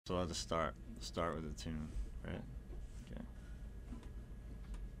So I'll just start with the tune, right? Okay.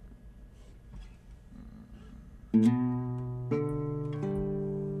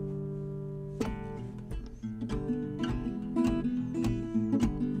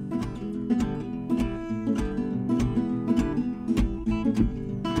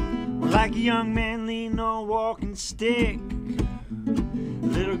 Like a young man leaning on a walking stick,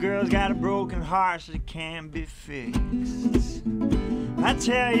 little girl's got a broken heart so it can't be fixed. I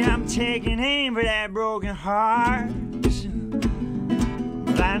tell you I'm taking aim for that broken heart,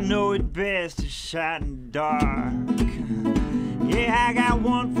 but I know it best to shot in the dark. Yeah, I got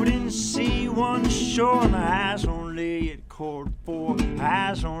one foot in the sea, one shore. My eyes only at quarter four,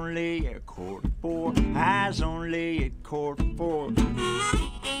 eyes only at quarter four, eyes only at quarter four.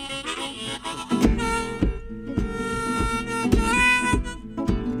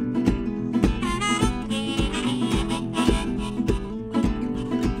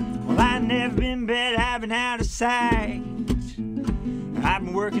 Never been better, I've been out of sight. I've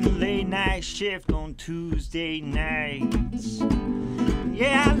been working a late night shift on Tuesday nights.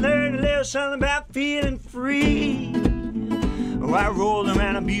 Yeah, I learned a little something about feeling free. Oh, I rolled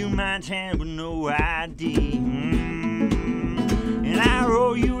around a Butte, Montana with no ID. And I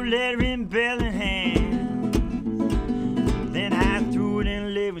wrote you a letter in Bellingham. Then I threw it in a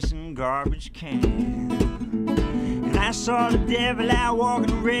Livingston garbage can. I saw the devil out walking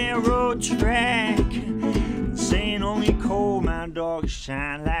the railroad track, saying only coal my dog could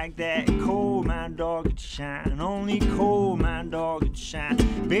shine like that. Coal my dog could shine, only coal my dog could shine.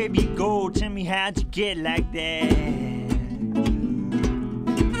 Baby, go tell me how'd you get like that.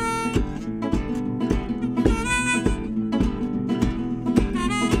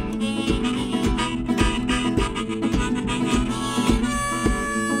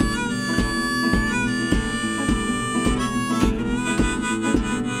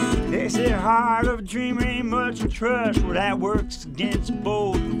 Heart of a dreamer ain't much to trust. Well, that works against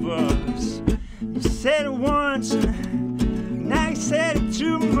both of us. You said it once, and now you said it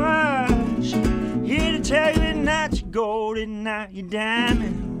too much. Here to tell you it's not your gold, it's not your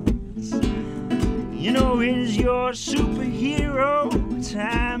diamonds. You know it is your superhero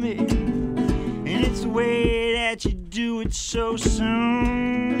timing, and it's the way that you do it so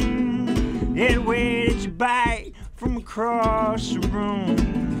soon. That way that you bite from across the room.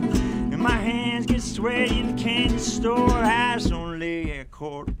 My hands get sweaty in the candy store. Eyes only at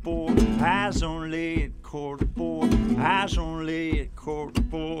quarter four. Eyes only at quarter four. Eyes only at quarter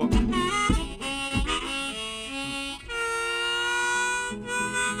four.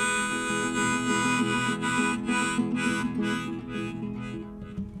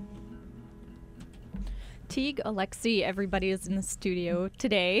 Teague Alexy, everybody is in the studio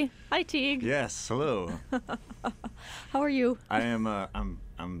today. Hi, Teague. Yes, hello. How are you? I am.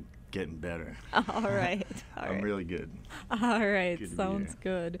 I'm getting better. All right. I'm really good. All right. Good Sounds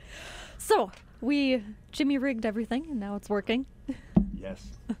good. So we Jimmy rigged everything, and now it's working. Yes.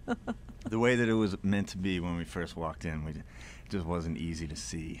 The way that it was meant to be when we first walked in, it just wasn't easy to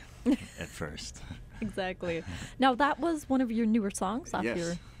see at first. Exactly. Now that was one of your newer songs off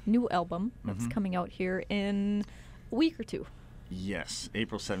your new album that's coming out here in a week or two. Yes,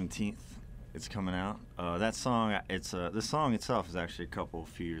 April 17th. It's coming out. That song, the song itself is actually a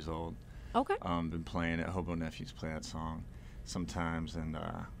few years old. Okay. Been playing it. Hobo Nephews play that song sometimes, and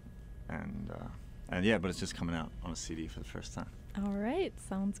yeah, but it's just coming out on a CD for the first time. All right,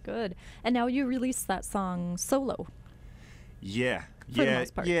 sounds good. And now you released that song solo. Yeah, for the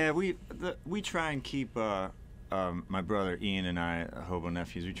most part. Yeah. We try and keep my brother Ian and I, Hobo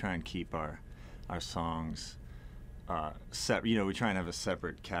Nephews. We try and keep our songs. We try and have a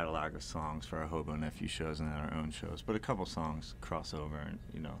separate catalog of songs for our Hobo Nephew shows and then our own shows. But a couple songs cross over, and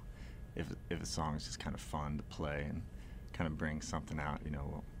if a song is just kind of fun to play and kind of bring something out, we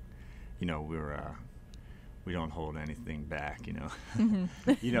don't hold anything back.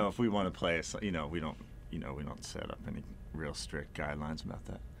 If we want to play a song, we don't set up any real strict guidelines about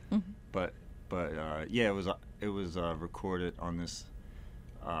that. Mm-hmm. But it was recorded on this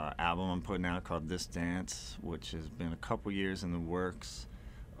album I'm putting out called This Dance, which has been a couple years in the works,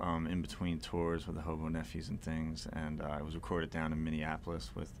 in between tours with the Hobo Nephews and things, and it was recorded down in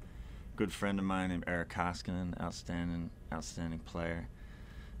Minneapolis with a good friend of mine named Eric Koskinen, outstanding player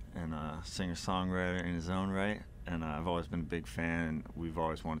and singer-songwriter in his own right, and I've always been a big fan, and we've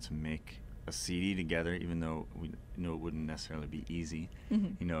always wanted to make a CD together, even though we know it wouldn't necessarily be easy,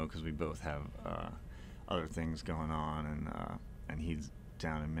 because we both have other things going on, and he's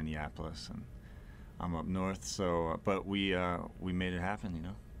down in Minneapolis and I'm up north, so but we made it happen.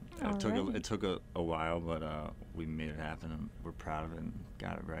 It took a while, but we made it happen, and we're proud of it and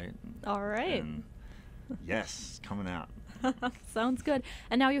got it right. All right. And yes, coming out. Sounds good.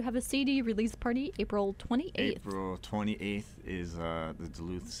 And now you have a CD release party April 28th. April 28th is the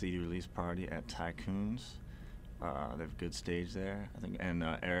Duluth CD release party at Tycoons. They have a good stage there, I think. And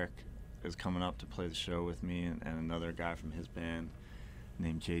Eric is coming up to play the show with me, and another guy from his band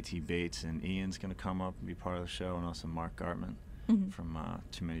named JT Bates, and Ian's going to come up and be part of the show, and also Mark Gartman from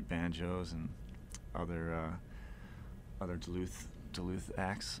Too Many Banjos and other Duluth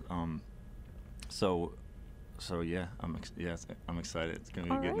acts. So yeah, I'm excited. It's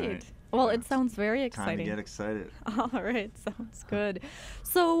gonna be a good night. Well, it sounds very exciting. Time to get excited. All right, sounds good.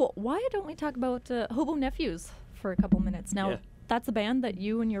 So why don't we talk about Hobo Nephews for a couple minutes now? That's a band that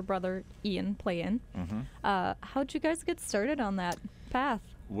you and your brother Ian play in. How'd you guys get started on that path?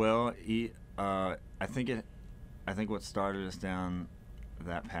 Well, I think what started us down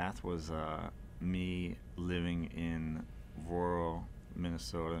that path was me living in rural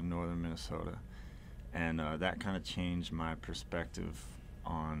Minnesota, northern Minnesota, and that kind of changed my perspective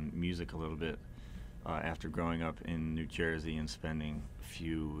on music a little bit after growing up in New Jersey and spending a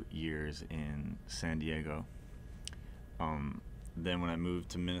few years in San Diego. Then when I moved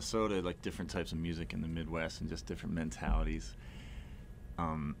to Minnesota, like different types of music in the Midwest and just different mentalities.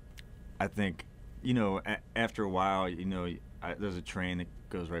 I think, after a while, there's a train that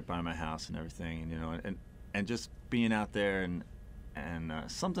goes right by my house and everything, and just being out there and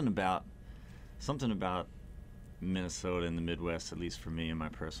something about Minnesota and the Midwest, at least for me and my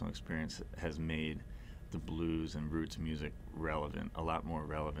personal experience, has made the blues and roots music a lot more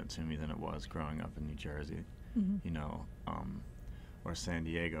relevant to me than it was growing up in New Jersey, or San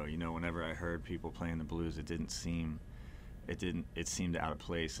Diego. Whenever I heard people playing the blues, it seemed out of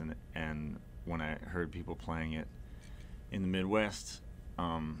place, and when I heard people playing it in the Midwest,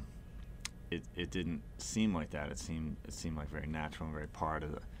 it didn't seem like that. It seemed like very natural and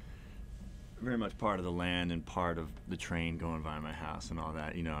very much part of the land and part of the train going by my house and all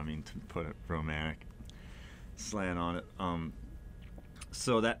that. To put a romantic slant on it.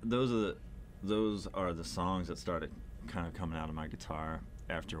 So those are the songs that started kind of coming out of my guitar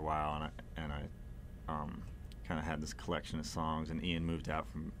after a while, and I kind of had this collection of songs. And Ian moved out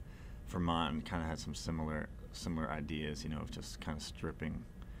from Vermont and kind of had some similar ideas, of just kind of stripping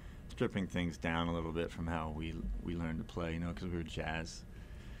things down a little bit from how we learned to play, because we were jazz.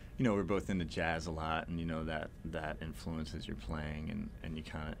 We're both into jazz a lot, and that influences your playing, and you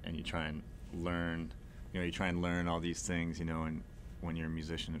try and learn, all these things, and when you're a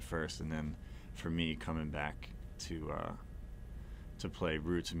musician at first, and then for me coming back to play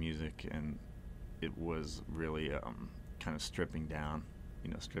roots music, and it was really kind of stripping down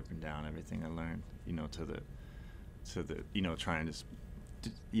everything I learned, to the trying to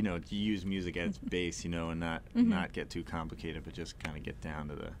use music at its base, and not get too complicated, but just kind of get down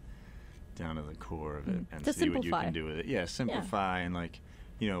to the core of it and see what you can do with it. Yeah, simplify and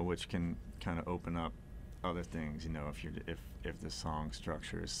which can kind of open up other things. If the song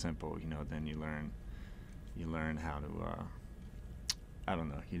structure is simple, then you learn how to I don't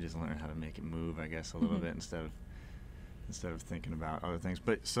know. You just learn how to make it move, I guess, a little bit instead of thinking about other things.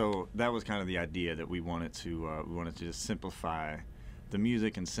 But so that was kind of the idea, that we wanted to just simplify the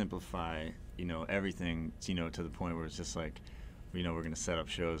music and simplify everything to the point where it's just like, we're going to set up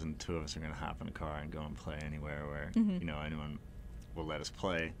shows and two of us are going to hop in a car and go and play anywhere where anyone will let us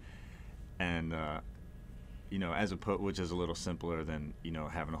play, and which is a little simpler than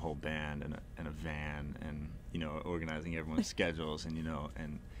having a whole band and a van and organizing everyone's schedules and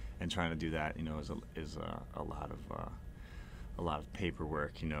and trying to do that is a lot of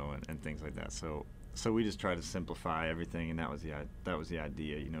paperwork and things like that. So we just try to simplify everything, and that was the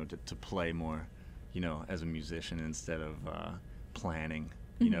idea, to play more as a musician instead of planning,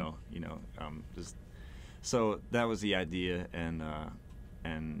 just so that was the idea, and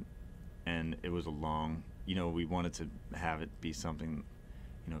it was a long, we wanted to have it be something,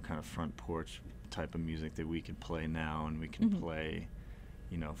 kind of front porch type of music that we could play now and we can play,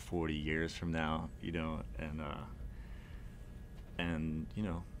 40 years from now, and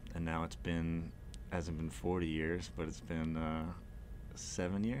now hasn't been 40 years, but it's been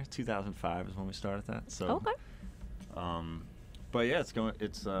 7 years. 2005 is when we started that. So okay. But yeah, it's going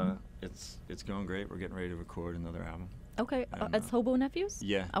great. We're getting ready to record another album. Okay, it's Hobo Nephews?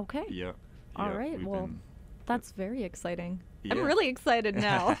 Yeah. Okay. Yeah. All right. Well, that's very exciting. Yeah. I'm really excited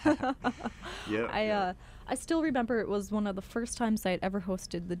now. Yeah. I still remember it was one of the first times I had ever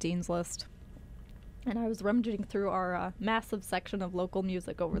hosted the Dean's List, and I was rummaging through our massive section of local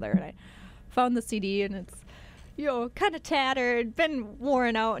music over there, and I found the CD, and kind of tattered, been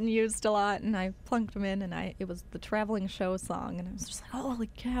worn out and used a lot, and I plunked them in, and it was the Traveling Show song, and I was just like, holy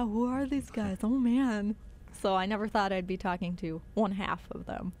cow, who are these guys? Oh, man. So I never thought I'd be talking to one half of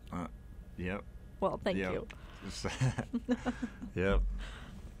them. Yep. Well, thank you. Yep.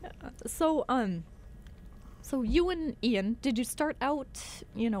 So you and Ian, did you start out,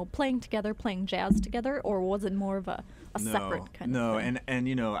 playing together, playing jazz together, or was it more of a separate kind of thing? No, and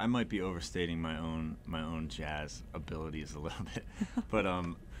I might be overstating my own jazz abilities a little bit, but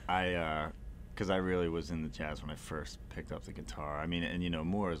because I really was in the jazz when I first picked up the guitar. I mean, and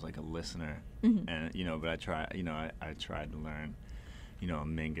more as like a listener, and but I tried to learn, a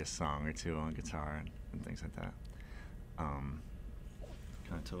Mingus song or two on guitar and things like that. Kind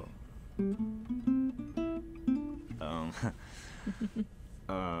of told.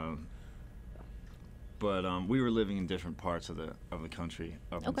 But we were living in different parts of the country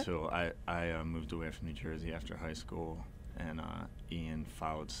up until I moved away from New Jersey after high school, and Ian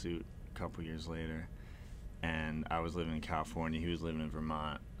followed suit a couple years later, and I was living in California. He was living in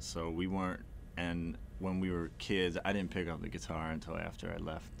Vermont, so we weren't. And when we were kids, I didn't pick up the guitar until after I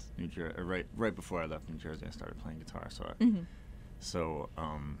left New Jersey. Right before I left New Jersey, I started playing guitar. So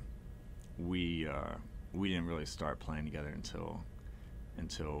we didn't really start playing together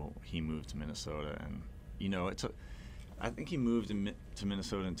until he moved to Minnesota, and I think he moved to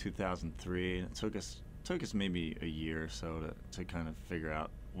Minnesota in 2003, and it took us maybe a year or so to kind of figure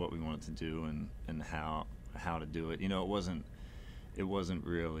out what we wanted to do and how to do it. It wasn't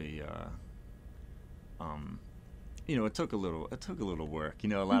really it took a little work. A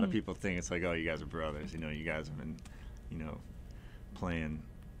lot of people think it's like, oh, you guys are brothers. You guys have been playing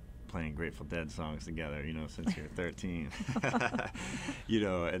Grateful Dead songs together, since you're 13.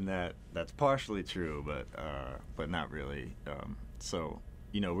 And that's partially true, but not really. So,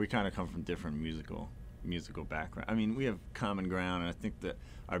 we kind of come from different musical background. I mean, we have common ground, and I think that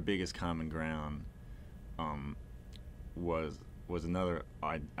our biggest common ground was another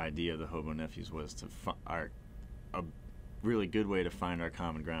idea of the Hobo Nephews, was to a really good way to find our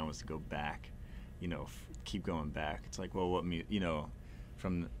common ground was to go back, keep going back. It's like, well, what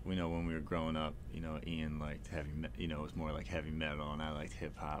from when we were growing up, Ian liked it was more like heavy metal, and I liked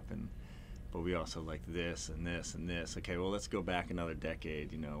hip hop, but we also liked this and this and this. Okay, well, let's go back another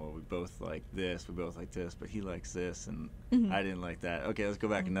decade. Well, we both like this, but he likes this, and I didn't like that. Okay, let's go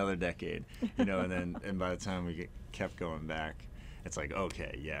back another decade. And by the time we kept going back, it's like,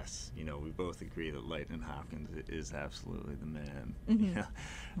 okay, yes, we both agree that Lightning Hopkins is absolutely the man.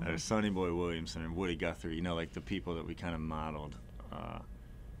 Sonny Boy Williamson and Woody Guthrie, like the people that we kind of modeled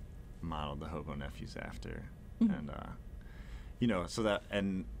the Hobo Nephews after, and so that,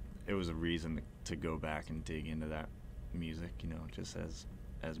 and it was a reason to go back and dig into that music, just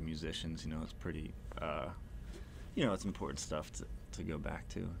as musicians, it's pretty, it's important stuff to go back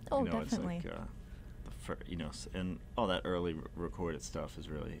to. Oh, definitely. It's like, and all that early recorded stuff is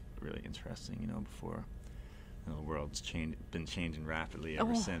really, really interesting, before the world's been changing rapidly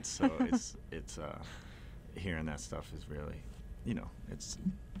ever since, so it's hearing that stuff is really, it's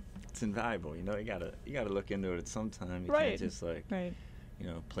invaluable. You gotta look into it at some time. You can't just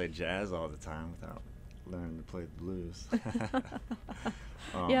play jazz all the time without learning to play the blues.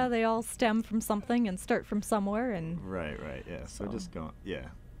 Yeah, they all stem from something and start from somewhere, and right, yeah. So just going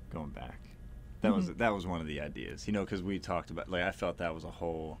back. That was one of the ideas, because we talked about, like, I felt that was a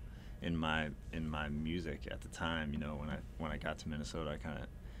hole in my music at the time. When I got to Minnesota,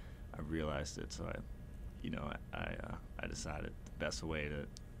 I realized it. So I decided the best way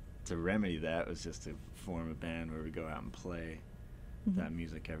to remedy that was just to form a band where we go out and play that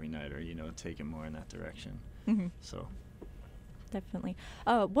music every night, or take it more in that direction. So definitely.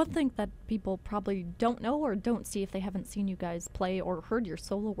 One thing that people probably don't know or don't see if they haven't seen you guys play or heard your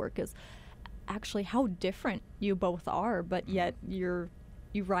solo work is actually how different you both are, but yet you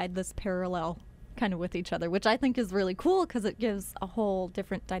ride this parallel kind of with each other, which I think is really cool because it gives a whole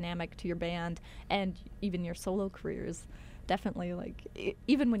different dynamic to your band and even your solo careers. Definitely, like,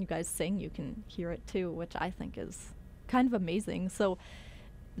 even when you guys sing, you can hear it too, which I think is kind of amazing. So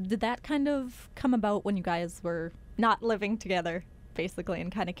did that kind of come about when you guys were not living together, basically,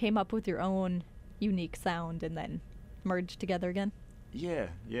 and kind of came up with your own unique sound and then merged together again? Yeah,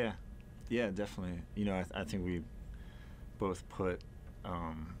 definitely. I think we both put,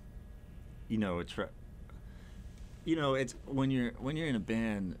 it's when you're in a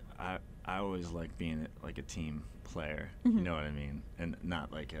band, I always like being like a team player. You know what I mean? And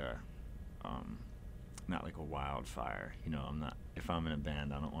not like a wildfire. If I'm in a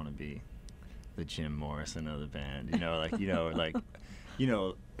band, I don't want to be the Jim Morrison of the band.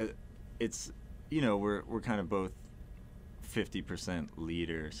 It's you know, we're kind of both 50%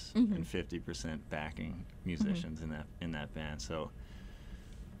 leaders and 50% backing musicians in that band. So,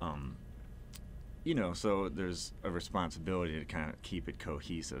 you know, so there's a responsibility to kind of keep it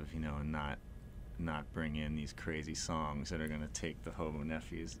cohesive, you know, and not bring in these crazy songs that are going to take the Hobo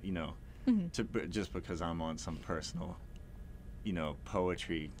Nephews, you know, just because I'm on some personal, you know,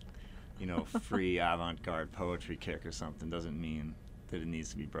 poetry, you know, free avant-garde poetry kick or something doesn't mean that it needs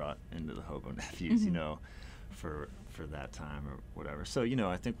to be brought into the Hobo Nephews, you know, for that time or whatever. So, you know,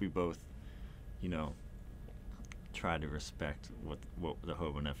 I think we both, you know, try to respect what the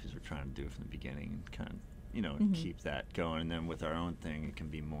Hobo Nephews were trying to do from the beginning and kind of, you know, keep that going. And then with our own thing, it can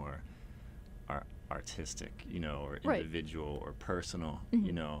be more artistic, you know, or individual or personal,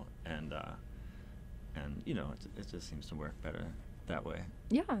 you know, and you know, it just seems to work better that way.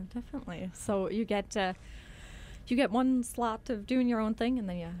 Yeah, definitely. So you get one slot of doing your own thing, and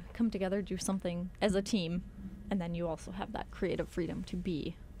then you come together, do something as a team, and then you also have that creative freedom to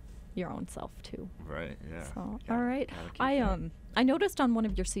be your own self too. Right. Yeah. So, all right. I noticed on one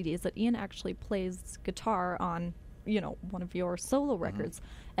of your CDs that Ian actually plays guitar on, you know, one of your solo records,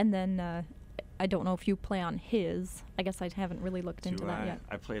 and then I don't know if you play on his. I guess I haven't really looked into that yet.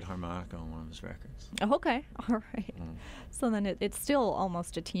 I played harmonica on one of his records. Oh, okay. All right. So then it's still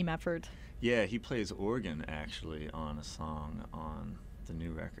almost a team effort. Yeah, he plays organ actually on a song on the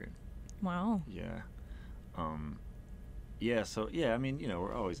new record. Wow. Yeah. Yeah, so yeah, I mean, you know,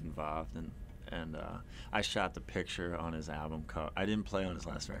 we're always involved, and I shot the picture on his album cover. I didn't play on his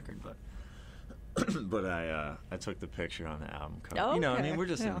last record, but but I took the picture on the album cover. Okay. You know, I mean, we're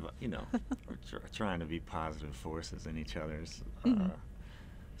just you know, we're trying to be positive forces in each other's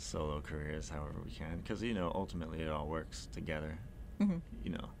solo careers, however we can, because you know, ultimately it all works together.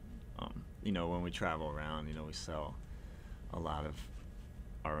 You know, when we travel around, you know, we sell a lot of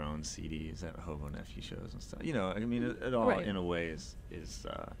our own CDs at Hobo Nephew shows and stuff. You know, I mean, it all in a way is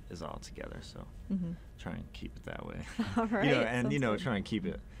all together. So try and keep it that way. All right. You know, and you know, try and keep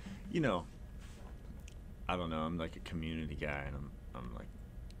it. You know, I don't know. I'm like a community guy, and I'm like,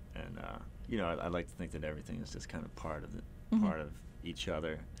 and you know, I like to think that everything is just kind of part of each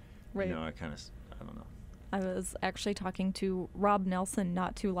other. Right. You know, I don't know. I was actually talking to Rob Nelson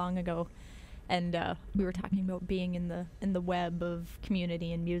not too long ago, and we were talking about being in the web of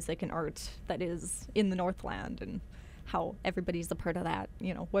community and music and art that is in the Northland, and how everybody's a part of that,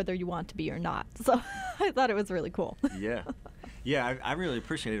 you know, whether you want to be or not. So I thought it was really cool. Yeah. Yeah, I really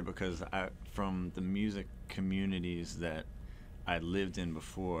appreciate it because from the music communities that I lived in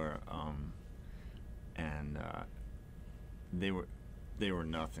before, and they were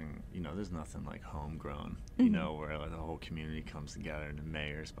nothing, you know, there's nothing like homegrown, you know, where like, the whole community comes together and the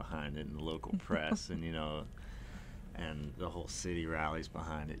mayor's behind it and the local press and, you know, and the whole city rallies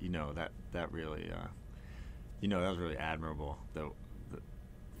behind it. You know, that really, you know, that was really admirable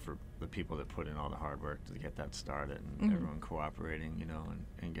for the people that put in all the hard work to get that started and everyone cooperating, you know,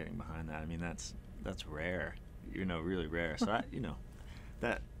 and getting behind that. I mean, that's rare, you know, really rare. So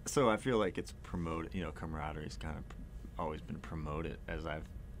so I feel like it's promoted, you know, camaraderie's kind of always been promoted as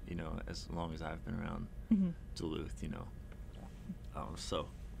long as I've been around Duluth, you know. So,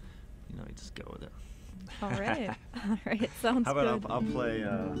 you know, you just go with it. All right. All right. Sounds good. How about good.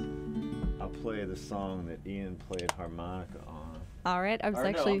 I'll play the song that Ian played harmonica on. All right. I'm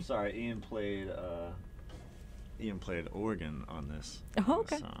sorry. Ian played organ on this. Oh,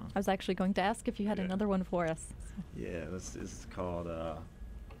 okay. Song. I was actually going to ask if you had another one for us. Yeah, this is called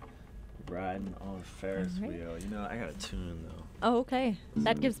Riding on a Ferris Wheel. You know, I got a tune though. Oh, okay.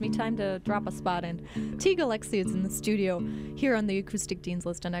 That gives me time to drop a spot in. Teague Alexy is in the studio here on the Acoustic Dean's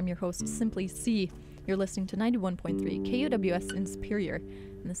List, and I'm your host, Simply C. You're listening to 91.3 KUWS in Superior,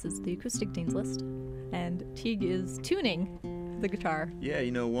 and this is the Acoustic Dean's List. And Teague is tuning the guitar. Yeah,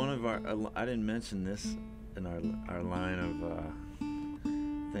 you know, one of our I didn't mention this in our line of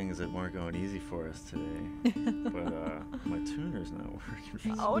things that weren't going easy for us today, but my tuner's not working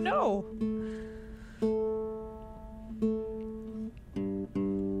for Oh no!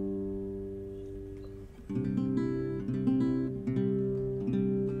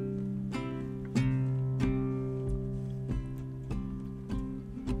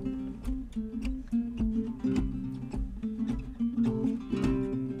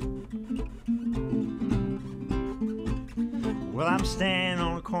 Well, I'm standing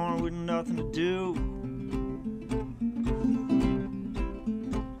on a corner with nothing to do.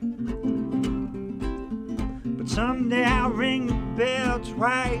 But someday I'll ring the bell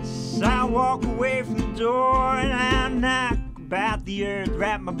twice. I'll walk away from the door and I'll knock about the earth.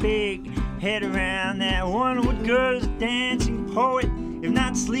 Wrap my big head around that. Wonder what good is a dancing poet if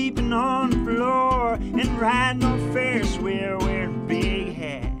not sleeping on the floor and riding on Ferris wheel wearing a big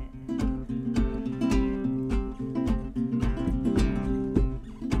hat.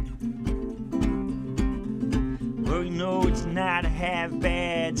 Well, you know it's not a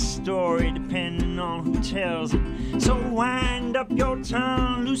half-bad story depending on who tells it. So wind up your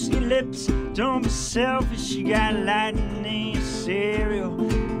tongue, loosen your lips, don't be selfish. You got lightning in your cereal,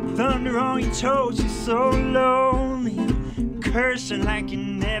 thunder on your toes, you're so lonely, cursing like you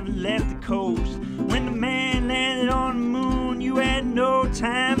never left the coast. When the man landed on the moon, you had no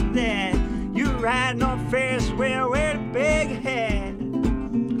time for that. You were riding on Ferris wheel, wearing a big hat.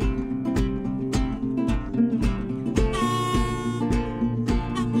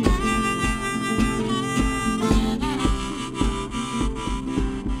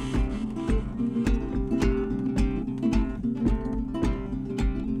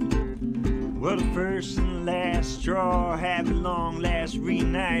 Well, the first and the last straw have at long last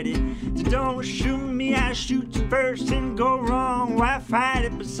reunited. So don't shoot me, I shoot you first and go wrong. Why fight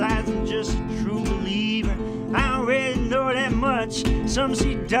it? Besides, I'm just a true believer. I already know that much. Some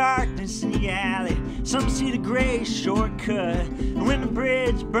see darkness in the alley, some see the gray shortcut. And when the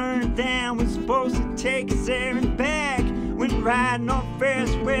bridge burned down, we're supposed to take us there and back. When riding on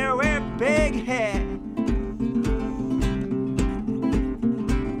Ferris wheel, wear a big hat.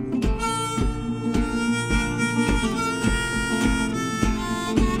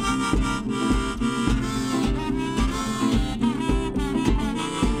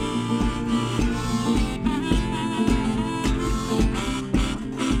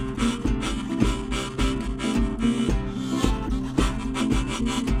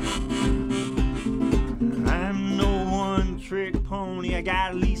 I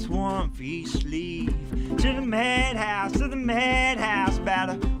got at least one for each sleeve. To the madhouse, about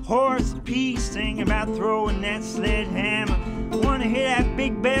a horse apiece, thinking about throwing that sledgehammer. I wanna hear that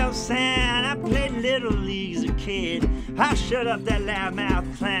big bell sound. I played Little League as a kid. I'll shut up that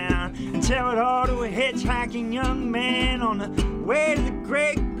loudmouth clown and tell it all to a hitchhiking young man on the way to the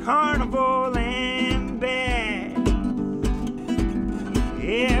great carnival and back.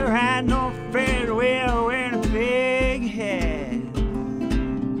 Yeah, riding on Ferris wheel, wearing a big hat.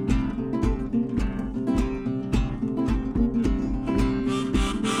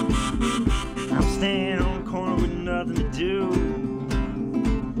 Standing on the corner with nothing to do.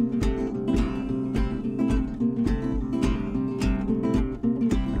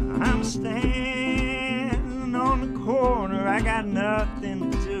 I'm standing on the corner, I got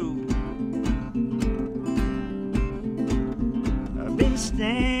nothing to do. I've been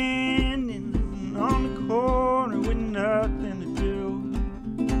standing on the corner with nothing to do.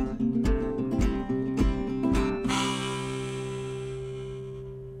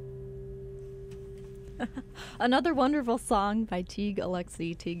 Another wonderful song by Teague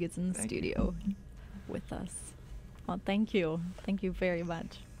Alexy. Teague is in the studio with us. Well, thank you. Thank you very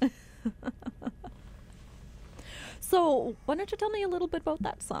much. So, why don't you tell me a little bit about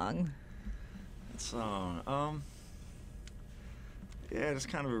that song? That song, yeah, it's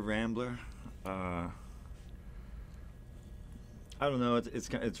kind of a rambler. I don't know.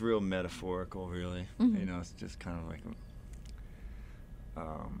 It's real metaphorical, really. Mm-hmm. You know, it's just kind of like,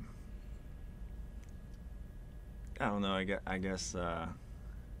 I don't know. I guess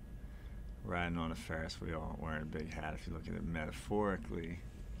riding on a Ferris wheel, wearing a big hat. If you look at it metaphorically,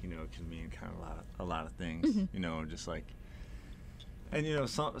 you know, it can mean kind of a lot of things. Mm-hmm. You know, just like, and you know,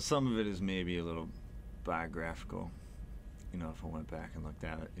 some of it is maybe a little biographical. You know, if I went back and looked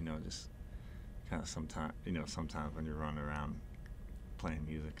at it, you know, just kind of sometimes when you're running around playing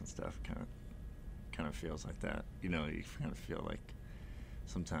music and stuff, kind of feels like that. You know, you kind of feel like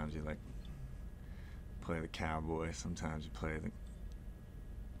sometimes you like play the cowboy, sometimes you play the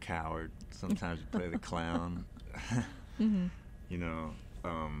coward, sometimes you play the clown. Mm-hmm. You know,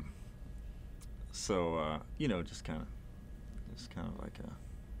 so you know, just kind of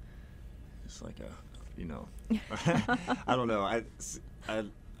like a, you know, I don't know. I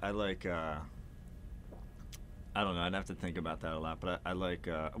like. I don't know. I'd have to think about that a lot. But I like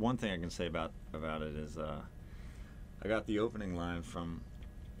one thing I can say about it is I got the opening line from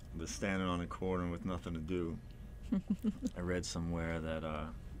the standing on a corner with nothing to do. I read somewhere that I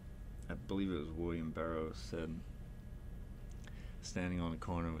believe it was William Burroughs said, "Standing on a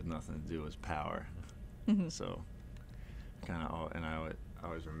corner with nothing to do is power." Mm-hmm. So kind of, and I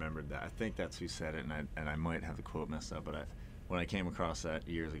always remembered that. I think that's who said it, and I might have the quote messed up, but when I came across that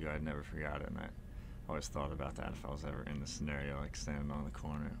years ago, I'd never forgot it, and I always thought about that if I was ever in this scenario, like standing on the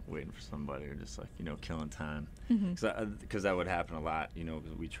corner waiting for somebody, or just like, you know, killing time. Because that would happen a lot, you know,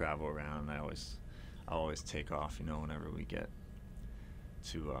 because we travel around, and I always take off, you know, whenever we get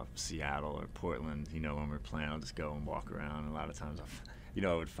Seattle or Portland, when we're playing, I'll just go and walk around. And a lot of times, I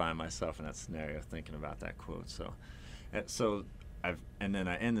would find myself in that scenario thinking about that quote. So and then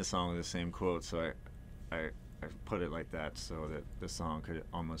I end the song with the same quote. So I put it like that so that the song could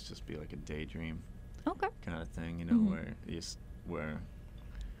almost just be like a daydream kind of thing, where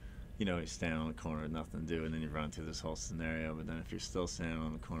you stand on the corner with nothing to do, and then you run through this whole scenario. But then if you're still standing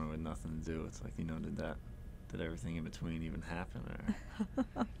on the corner with nothing to do, it's like, did everything in between even happen?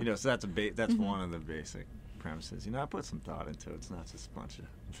 Or, so that's one of the basic premises. I put some thought into it. It's not just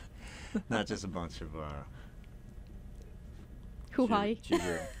a bunch of hoo-hi.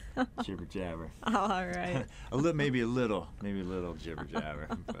 Jibber jabber. All right. Maybe a little jibber jabber.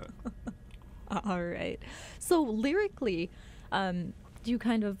 But. All right. So lyrically, do you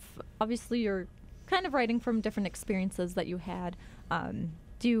obviously you're kind of writing from different experiences that you had.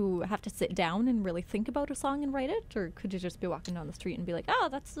 Do you have to sit down and really think about a song and write it, or could you just be walking down the street and be like, "Oh,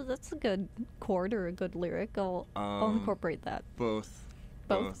 that's a good chord or a good lyric. I'll incorporate that." Both.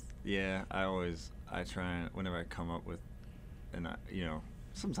 Yeah, I try and whenever I come up with, and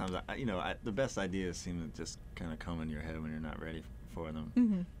sometimes the best ideas seem to just kind of come in your head when you're not ready for them.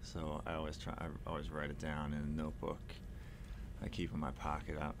 Mm-hmm. So I always write it down in a notebook. I keep in my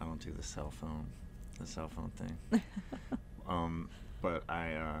pocket. I don't do the cell phone thing. But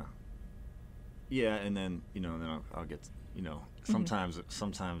and then I'll get sometimes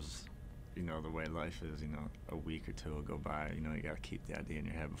the way life is, a week or two will go by. You got to keep the idea in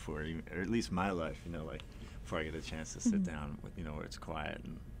your head before, or at least my life, before I get a chance to sit down with where it's quiet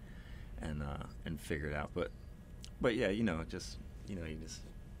and figure it out. But yeah, you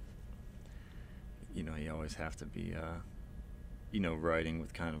always have to be writing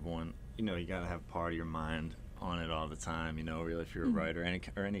with kind of one. You got to have part of your mind on it all the time, really, if you're a writer or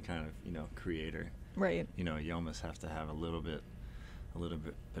any kind of, creator. Right. You almost have to have a little bit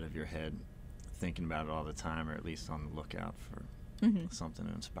of your head thinking about it all the time, or at least on the lookout for something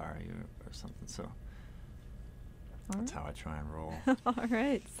to inspire you or something. So that's how I try and roll. All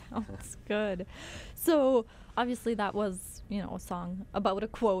right. Sounds good. So obviously that was, a song about a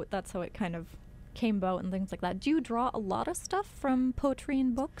quote. That's how it kind of came about and things like that. Do you draw a lot of stuff from poetry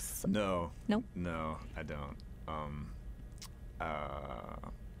and books? No. No? No, I don't.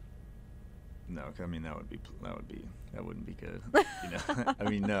 No, 'cause, that wouldn't be good.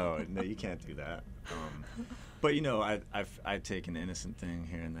 No, you can't do that. But I've taken an innocent thing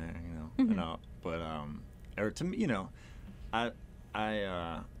here and there, or to me, I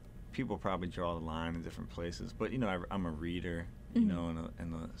people probably draw the line in different places, but I'm a reader, and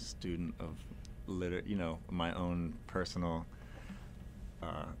a student of my own personal,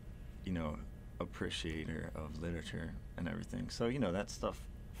 appreciator of literature and everything. So, that stuff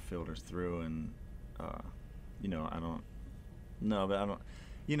filters through, and, I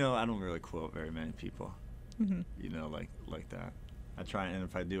don't really quote very many people, like that. I try, and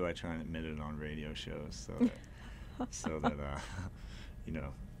if I do, I try and admit it on radio shows so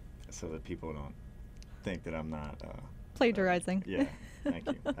that people don't think that I'm not, plagiarizing. Yeah. Thank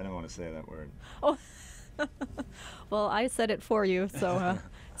you. I don't want to say that word. Oh, well, I said it for you, so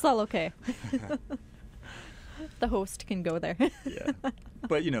it's all okay. The host can go there. Yeah,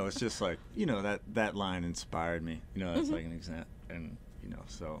 but it's just like that line inspired me. That's like an example, and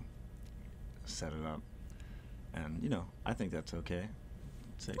so set it up, and I think that's okay.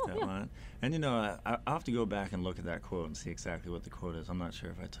 Take that line, and I'll have to go back and look at that quote and see exactly what the quote is. I'm not sure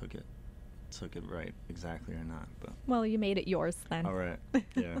if I took it right exactly or not, but well, you made it yours then. All right.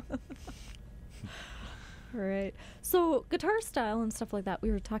 Yeah. Right. So guitar style and stuff like that, we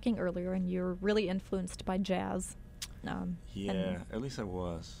were talking earlier, and you're really influenced by jazz. At least I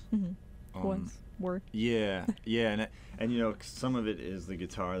was. Were. Yeah, and some of it is the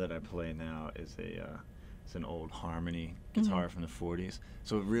guitar that I play now is it's an old harmony guitar from the 40s.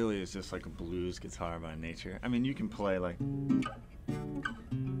 So it really is just like a blues guitar by nature. I mean, you can play like.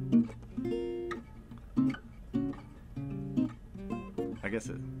 I guess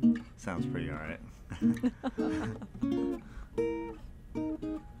it sounds pretty all right.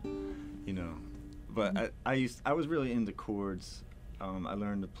 But I was really into chords. I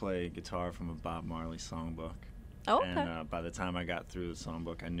learned to play guitar from a Bob Marley songbook. Oh, okay. And by the time I got through the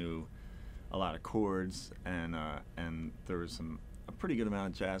songbook, I knew a lot of chords, and there was a pretty good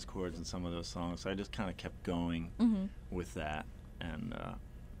amount of jazz chords in some of those songs. So I just kind of kept going with that, and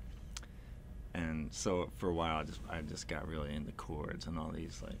so for a while I just got really into chords and all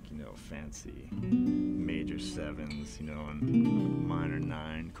these fancy major sevens, and minor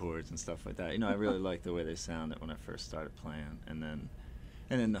 9 chords and stuff like that. I really liked the way they sounded when I first started playing, and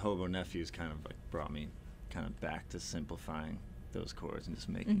then the Hobo Nephews kind of brought me kind of back to simplifying those chords and just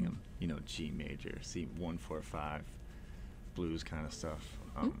making them, you know, G major, C 1 4 5, blues kind of stuff.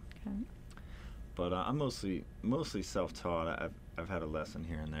 Okay. But I'm mostly self-taught. I've had a lesson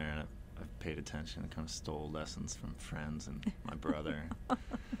here and there, and I've paid attention. I kind of stole lessons from friends and my brother,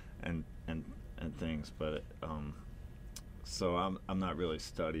 and things. But so I'm not really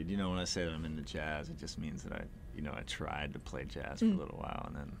studied. You know, when I say that I'm into jazz, it just means that I tried to play jazz for a little while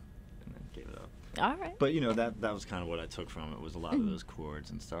and then gave it up. All right. But you know, that was kind of what I took from it, was a lot of those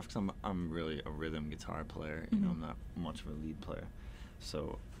chords and stuff. Because I'm really a rhythm guitar player. You know, I'm not much of a lead player.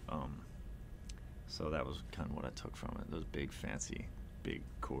 So so that was kind of what I took from it. Those big fancy big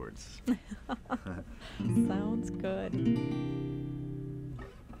chords. Sounds good.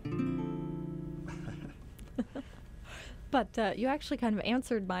 But you actually kind of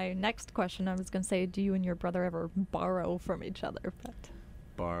answered my next question. I was going to say, do you and your brother ever borrow from each other? But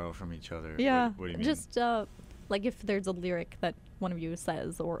borrow from each other? Yeah. What do you mean? Just like if there's a lyric that one of you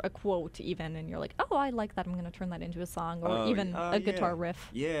says, or a quote even, and you're like, oh, I like that, I'm going to turn that into a song, or even a guitar riff.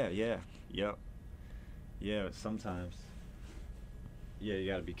 Yep. Yeah, sometimes. Yeah,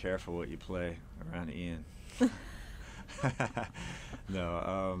 you got to be careful what you play around Ian.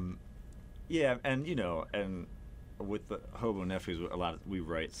 No, yeah, and you know, and with the Hobo Nephews, we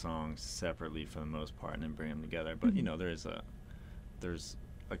write songs separately for the most part, and then bring them together. But you know, there's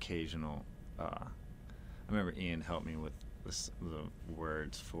occasional. I remember Ian helped me with the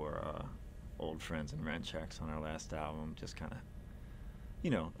words for "Old Friends" and "Rent Checks" on our last album. Just kind of, you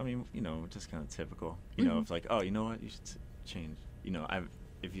know, I mean, you know, just kind of typical. You know, it's like, oh, you know what, you should change. You know,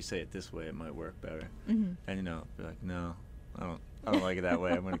 if you say it this way, it might work better. And you know, be like, no, I don't like it that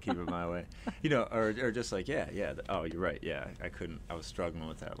way. I'm gonna keep it my way. You know, or just like, oh, you're right. Yeah, I was struggling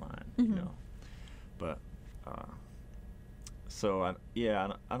with that line. You know, but so I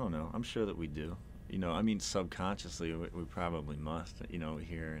don't know. I'm sure that we do. You know, I mean, subconsciously we probably must. You know, we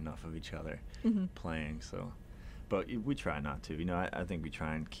hear enough of each other playing. So, but we try not to. You know, I think we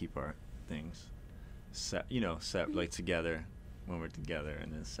try and keep our things like together when we're together,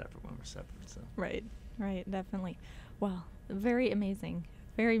 and then separate when we're separate. So right, definitely. Wow, very amazing,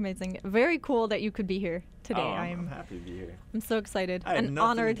 very cool that you could be here today. Oh, I'm happy to be here. I'm so excited I had and nothing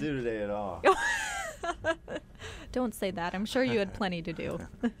honored. to do today at all. Don't say that. I'm sure you had plenty to do.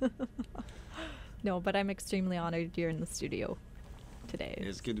 No, but I'm extremely honored you're in the studio today.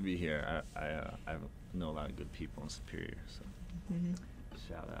 It's good to be here. I know a lot of good people in Superior, so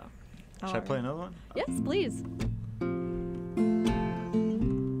shout out. Should I play another one? Yes, please.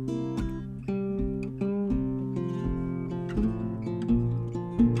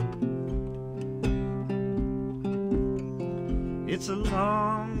 It's a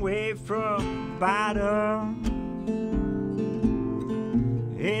long way from bottom,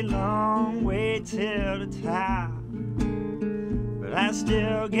 a long way till the top, but I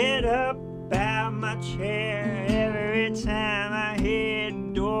still get up out my chair every time I hear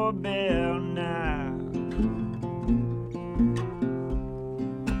the doorbell knock.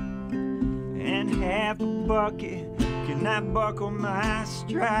 And half a bucket cannot buckle my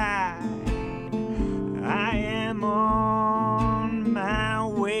stride. I am on my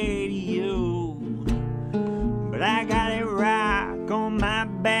way to you, but I got a rock on my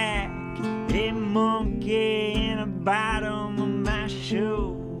back, a monkey in the bottom of my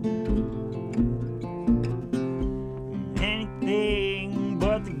shoe. Anything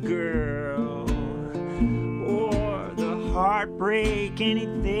but the girl, or the heartbreak.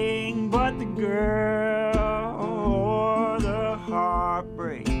 Anything but the girl, or the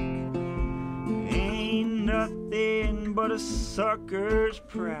heartbreak. Ain't nothing but a sucker's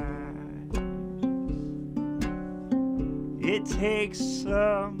pride. It takes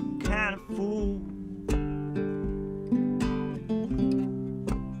some kind of fool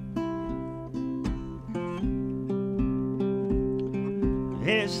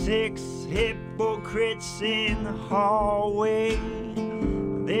There's 6 hypocrites in the hallway.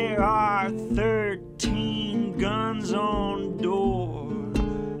 There are 13 guns on the door.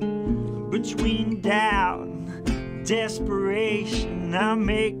 Between doubt and desperation, I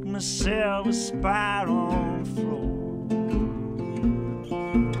make myself a spot on the floor.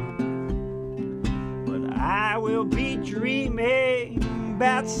 But I will be dreaming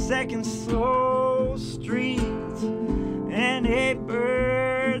about Second Soul Street and a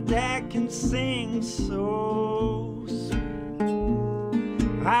bird that can sing so sweet.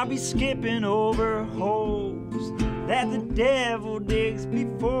 I'll be skipping over holes that the devil digs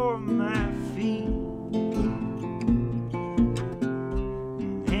before my feet.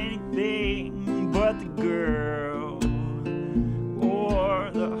 Anything but the girl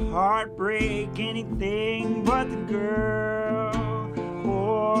or the heartbreak. Anything but the girl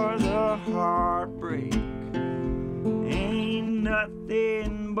heartbreak ain't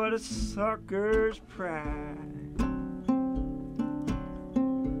nothing but a sucker's pride.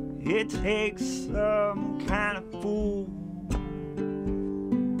 It takes some kind of fool.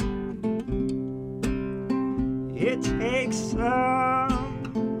 It takes some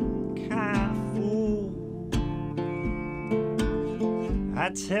kind of fool. I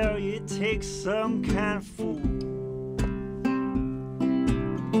tell you, it takes some kind of fool.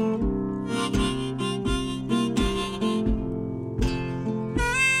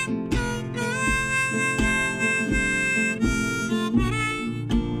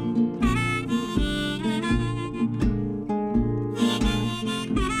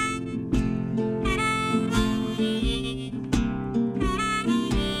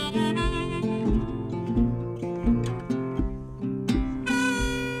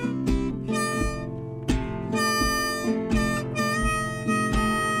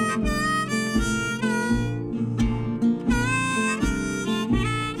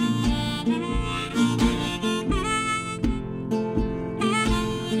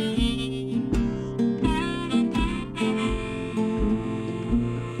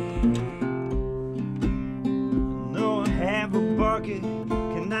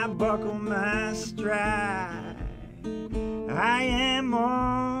 Can I buckle my stride? I am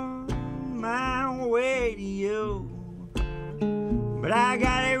on my way to you, but I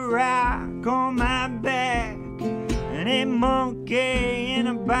got a rock on my back and a monkey in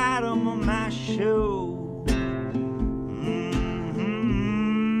the bottom of my shoe.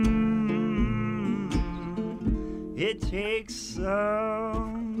 It takes some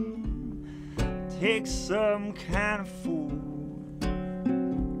kind of fool.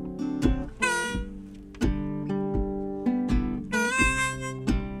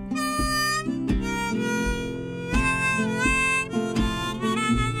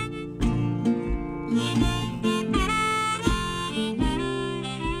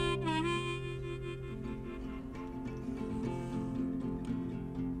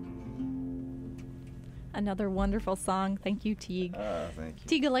 Another wonderful song. Thank you, Teague. Thank you.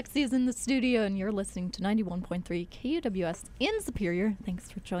 Teague Alexy is in the studio, and you're listening to 91.3 KUWS in Superior. Thanks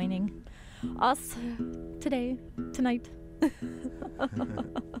for joining us tonight.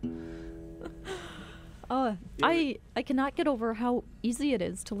 I cannot get over how easy it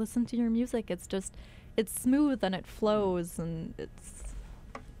is to listen to your music. It's smooth and it flows, and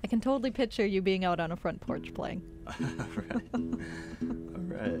I can totally picture you being out on a front porch playing. All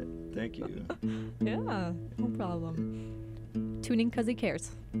right. Thank you. Yeah, no problem. Tuning 'cause he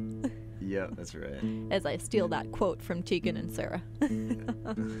cares. Yeah, that's right. As I steal that quote from Tegan and Sarah.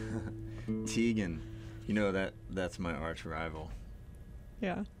 Tegan, you know that's my arch rival.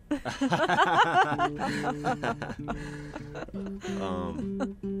 Yeah. No,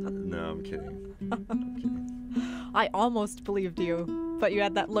 I'm kidding. I almost believed you, but you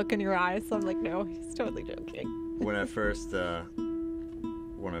had that look in your eyes, so I'm like, no, he's totally joking. When I first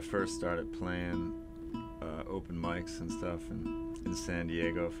started playing open mics and stuff in San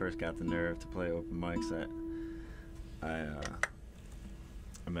Diego, first got the nerve to play open mics, I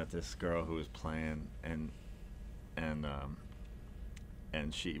met this girl who was playing, and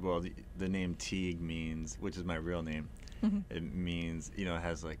she, well, the name Teague means, which is my real name, it means, it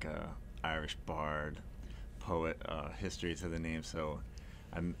has like a Irish bard, poet history to the name. So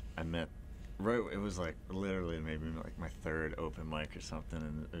I met, right, it was like literally maybe like my third open mic or something,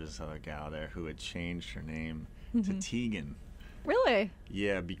 and there was this other gal there who had changed her name to Teagan. Really?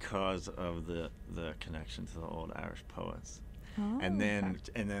 Yeah, because of the connection to the old Irish poets. Oh, and then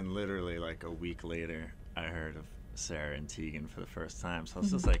literally like a week later, I heard of Sarah and Teagan for the first time. So I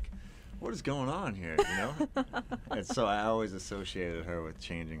was just like, what is going on here, And so I always associated her with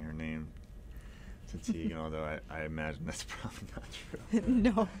changing her name to Teagan, although I imagine that's probably not true.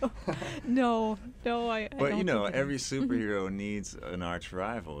 No, I But don't think every superhero needs an arch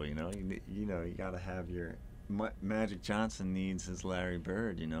rival. You got to have your Magic Johnson needs his Larry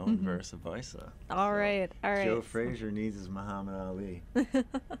Bird, and vice versa. All right. Joe Frazier needs his Muhammad Ali.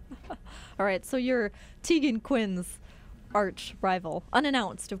 All right, so you're Teagan Quinn's arch rival,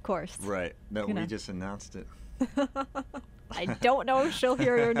 unannounced, of course. Right. No, we just announced it. I don't know if she'll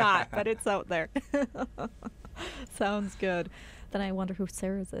hear it or not, but it's out there. Sounds good. Then I wonder who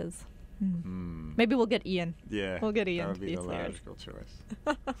Sarah's is. Maybe we'll get Ian. Yeah. We'll get Ian that to would be the Sarah's. logical choice.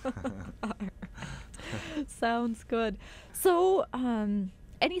 Sounds good. So,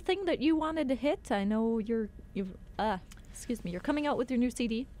 anything that you wanted to hit? I know you're coming out with your new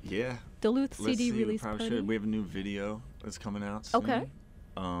CD. Yeah. Duluth Let's CD see, release we probably party. should. We have a new video that's coming out soon. Okay.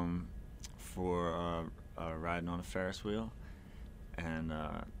 For riding on a Ferris wheel, and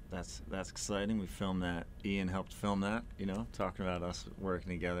that's exciting. We filmed that. Ian helped film that. You know, talking about us working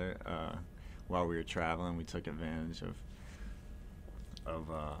together while we were traveling. We took advantage of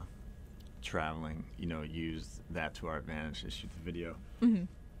traveling. You know, used that to our advantage to shoot the video,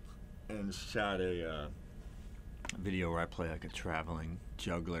 and shot a video where I play like a traveling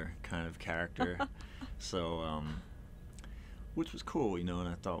juggler kind of character. So, which was cool, you know, and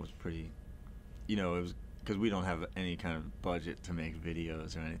I thought was pretty, you know, it was because we don't have any kind of budget to make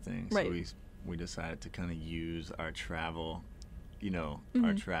videos or anything. Right. So we decided to kind of use our travel, you know,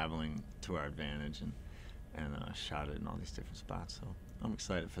 our traveling to our advantage, and shot it in all these different spots. So I'm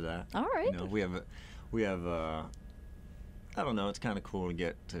excited for that. All right. You know, we have I don't know, it's kind of cool to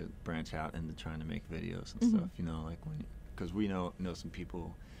get to branch out into trying to make videos and stuff, you know, like because we know some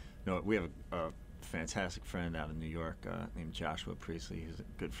people. We have a fantastic friend out in New York named Joshua Priestley, who's a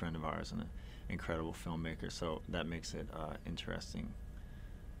good friend of ours and an incredible filmmaker. So that makes it interesting,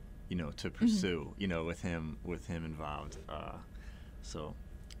 you know, to pursue, you know, with him involved. So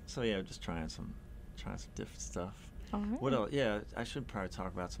yeah, just trying some different stuff. All right. What else? Yeah, I should probably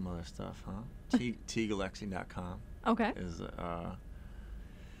talk about some other stuff, huh? TeagueAlexy.com. Okay.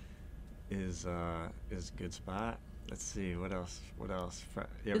 Is a good spot. Let's see what else.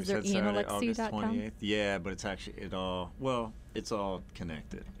 Yeah, Is there August IanAlexy.com? 28th. Yeah, but it's actually it's all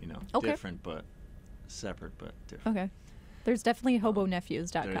connected. You know, Okay. different but separate but different. Okay. There's definitely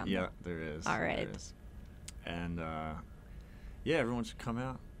HoboNephews.com. Yeah, there is. All right. There is. And yeah, everyone should come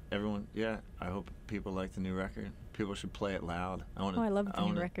out. Everyone, yeah. I hope people like the new record. People should play it loud. I love the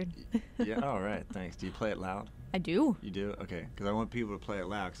new record. Yeah. All right. Thanks. Do you play it loud? I do. You do? Okay. Because I want people to play it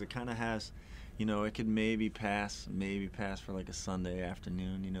loud. Because it kind of has, you know, it could maybe pass for like a Sunday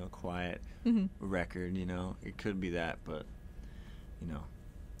afternoon, you know, quiet record, you know. It could be that, but, you know,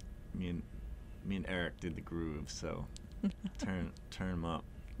 me and Eric did the groove, so turn them up.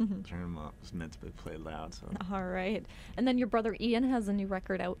 Turn them up. It's meant to be played loud. So. All right. And then your brother Ian has a new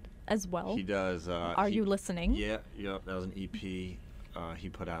record out as well. He does. Are you listening? Yeah. Yep. That was an EP he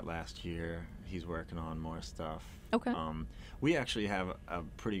put out last year. He's working on more stuff. Okay. We actually have a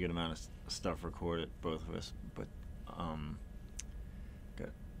pretty good amount of stuff recorded, both of us. But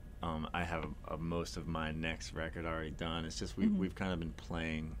I have most of my next record already done. It's just we've kind of been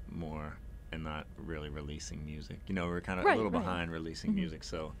playing more and not really releasing music. You know, we're kind of a little behind releasing music.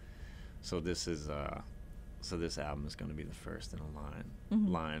 So this is this album is going to be the first in a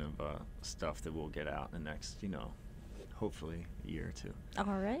line of stuff that we'll get out in the next, you know, hopefully a year or two.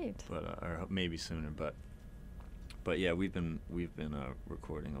 All right. But or maybe sooner. But yeah, we've been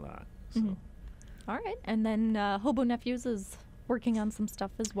recording a lot. So. All right. And then Hobo Nephews is working on some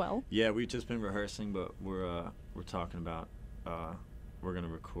stuff as well. Yeah, we've just been rehearsing, but we're talking about. We're going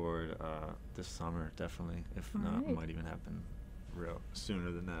to record this summer, definitely. If not, it might even happen real sooner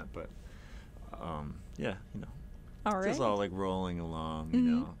than that. But, yeah, you know. All right. It's just all, like, rolling along, you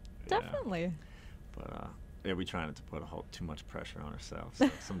know. Definitely. Yeah. But, yeah, we try not to put too much pressure on ourselves. So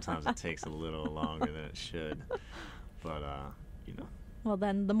sometimes it takes a little longer than it should. But, you know. Well,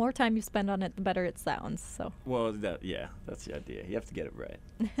 then, the more time you spend on it, the better it sounds, so. Well, that's the idea. You have to get it right,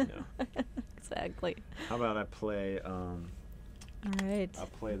 you know. Exactly. How about I play... All right. I'll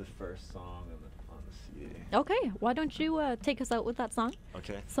play the first song on the CD. Okay. Why don't you take us out with that song?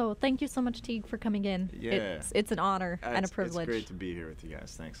 Okay. So thank you so much, Teague, for coming in. Yeah. It's an honor and a privilege. It's great to be here with you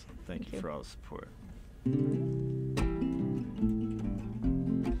guys. Thanks. Thank you for all the support.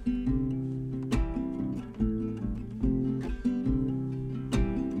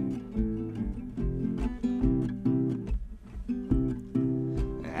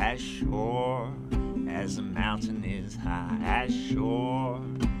 As sure as the mountain is high, as sure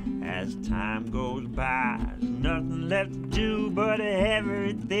as time goes by, there's nothing left to do but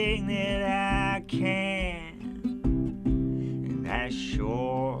everything that I can. And as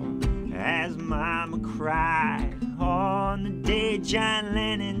sure as Mama cried on the day John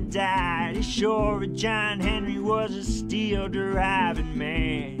Lennon died, as sure as John Henry was a steel driving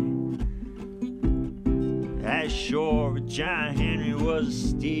man. As sure as John Henry was a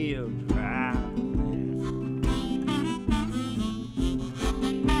steel driving man.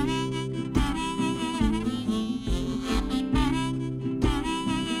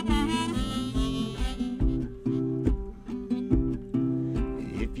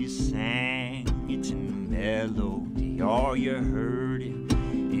 If you sang it in the melody, or you heard it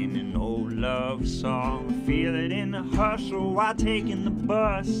in an old love song, feel it in the hustle while taking the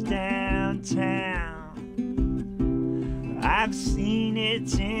bus downtown. I've seen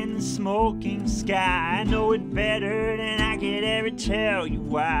it in the smoking sky. I know it better than I could ever tell you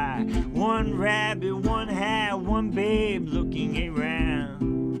why. One rabbit, one hat, one babe looking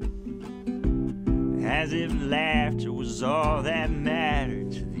around. as if laughter was all that mattered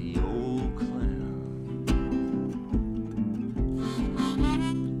to the old clown.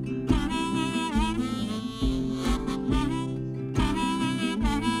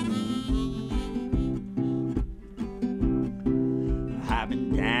 I've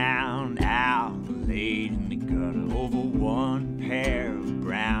been down, out, laid in the gutter over one pair of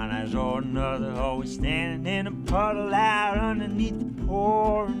brown eyes or another, always standing in a puddle out underneath the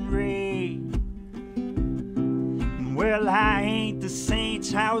pouring rain. Well, I ain't the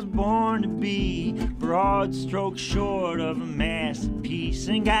saint I was born to be, broad stroke short of a masterpiece,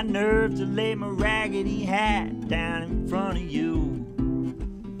 and got nerve to lay my raggedy hat down in front of you.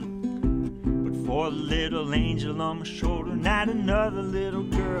 But for the little angel on my shoulder, not another little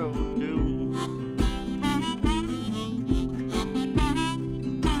girl will do.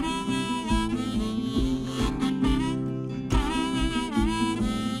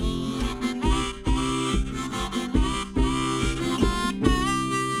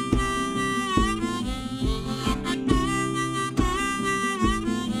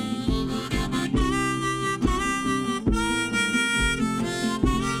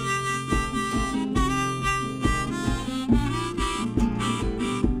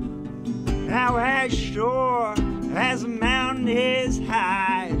 Now as sure as a mountain is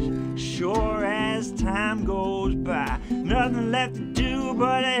high, sure as time goes by, nothing left to do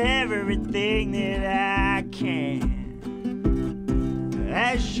but everything that I can.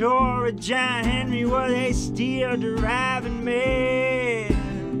 As sure as John Henry was a steel driving man.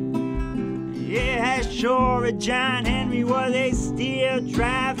 Yeah, as sure as John Henry was a steel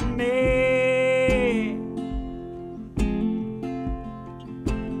driving man.